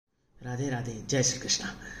Radhe Radhe, Jai Shri Krishna.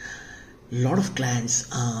 Lot of clients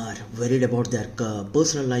are worried about their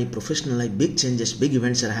personal life, professional life, big changes, big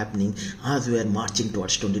events are happening as we are marching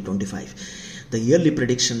towards 2025. The yearly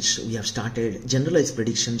predictions we have started, generalized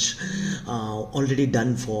predictions already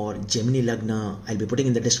done for Gemini Lagna. I'll be putting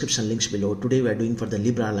in the description links below. Today we are doing for the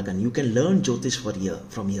Libra Lagna. You can learn Jyotish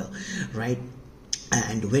from here, right?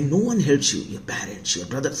 And when no one helps you, your parents, your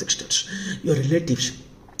brothers, sisters, your relatives,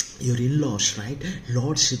 your in-laws, right?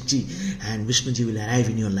 Lord Shivji and Vishnuji will arrive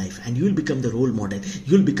in your life and you will become the role model.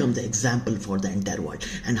 You will become the example for the entire world.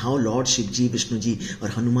 And how Lord Shivji, Vishnuji or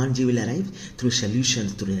Hanumanji will arrive? Through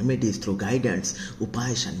solutions, through remedies, through guidance,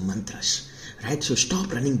 upayas and mantras. Right? So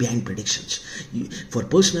stop running behind predictions. For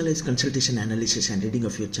personalized consultation, analysis and reading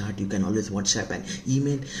of your chart, you can always WhatsApp and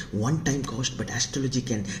email. One-time cost, but astrology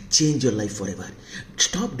can change your life forever.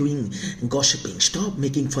 Stop doing gossiping. Stop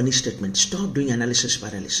making funny statements. Stop doing analysis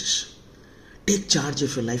paralysis. Take charge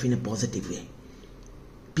of your life in a positive way.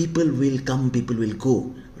 People will come, people will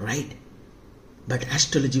go, right? But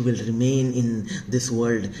astrology will remain in this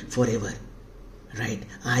world forever, right?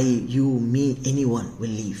 I, you, me, anyone will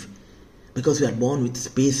leave. Because we are born with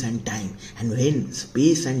space and time, and when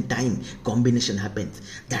space and time combination happens,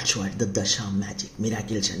 that's what the dasha magic,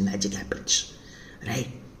 miracles and magic happens, right?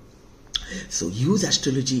 So use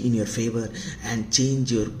astrology in your favor and change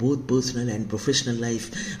your both personal and professional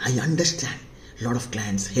life. I understand a lot of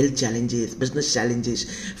clients, health challenges, business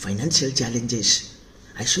challenges, financial challenges,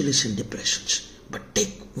 isolation, depressions, but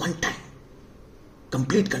take one time,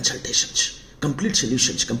 complete consultations, complete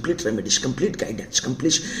solutions, complete remedies, complete guidance,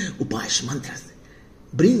 complete upayas, mantras.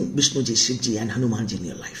 Bring Vishnuji, Shivji and Hanumanji in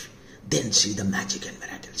your life. Then see the magic and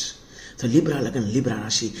miracles. So Libra Lagna, Libra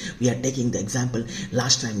Rashi, we are taking the example.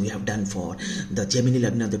 Last time we have done for the Gemini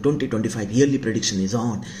Lagna, the 2025 yearly prediction is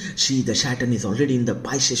on. See, the Saturn is already in the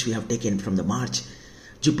Pisces we have taken from the March.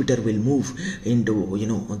 Jupiter will move into,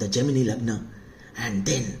 the Gemini Lagna. And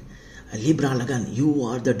then Libra Lagan, you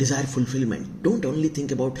are the desire fulfillment. Don't only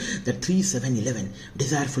think about the 3, 7, 11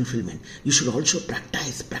 desire fulfillment. You should also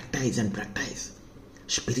practice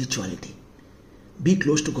spirituality. Be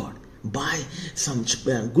close to God. Buy some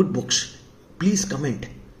good books. Please comment.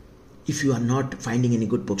 If you are not finding any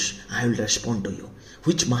good books, I will respond to you.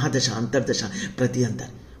 Which Mahadasha, Antardasha, Pratyantar.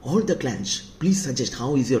 All the clans, please suggest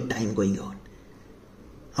how is your time going on.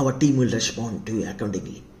 Our team will respond to you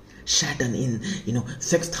accordingly. Saturn in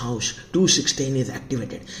 6th house 216 is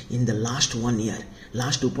activated in the last 1 year,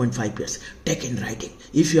 last 2.5 years. Take in writing.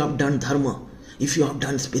 If you have done dharma, if you have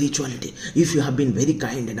done spirituality, if you have been very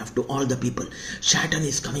kind enough to all the people, Saturn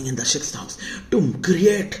is coming in the 6th house to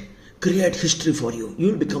create history for you.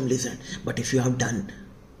 You will become legend. But if you have done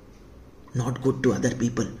not good to other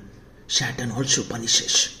people, Saturn also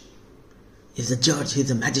punishes. He is a judge, he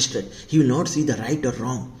is a magistrate. He will not see the right or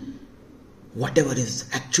wrong. Whatever is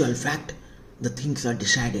actual fact, the things are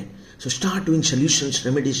decided. So start doing solutions,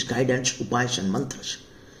 remedies, guidance, upayas and mantras.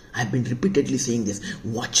 I have been repeatedly saying this.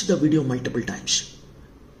 Watch the video multiple times.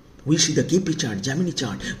 We see the KP chart, Gemini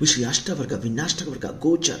chart. We see Ashtavarga, Vinashtavarga,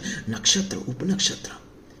 Gochar, Nakshatra, Upanakshatra.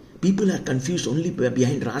 People are confused only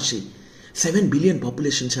behind Rashi. 7 billion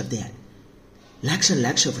populations are there. Lakhs and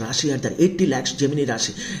lakhs of Rashi are there. 80 lakhs Gemini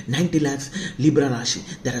Rashi, 90 lakhs Libra Rashi.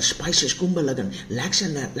 There are Pisces, Kumbha Lagan, lakhs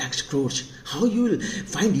and lakhs crores. How you will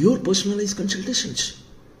find your personalized consultations?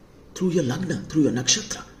 Through your Lagna, through your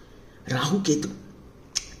Nakshatra. Rahu Ketu.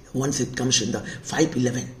 Once it comes in the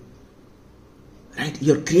 5-11, right?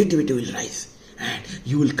 Your creativity will rise and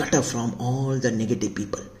you will cut off from all the negative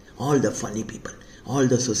people, all the funny people, all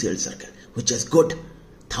the social circle, which is good,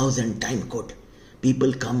 1,000 times good.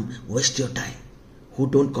 People come waste your time, who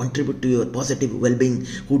don't contribute to your positive well-being,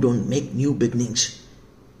 who don't make new beginnings.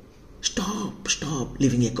 Stop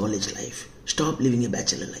living a college life. Stop living a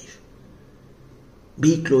bachelor life.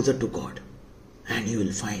 Be closer to God and you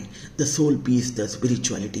will find the soul peace, the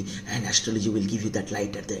spirituality and astrology will give you that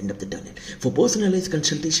light at the end of the tunnel. For personalized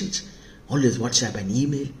consultations, always WhatsApp and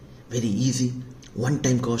email. Very easy,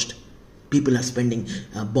 one-time cost. People are spending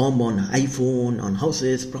a bomb on iPhone, on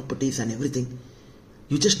houses, properties and everything.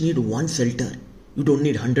 You just need one shelter. You don't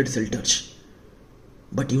need 100 shelters.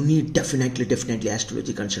 But you need definitely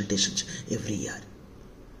astrology consultations every year.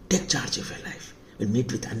 Take charge of your life. We'll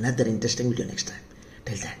meet with another interesting video next time.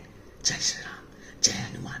 Till then, Jai Shri Ram, Jai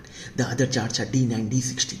Hanuman. The other charts are D9,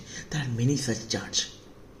 D60. There are many such charts.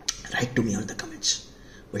 Write to me on the comments.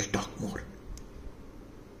 We'll talk more.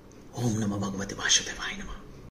 Om Namah Bhagavate Vasudevaya Namah.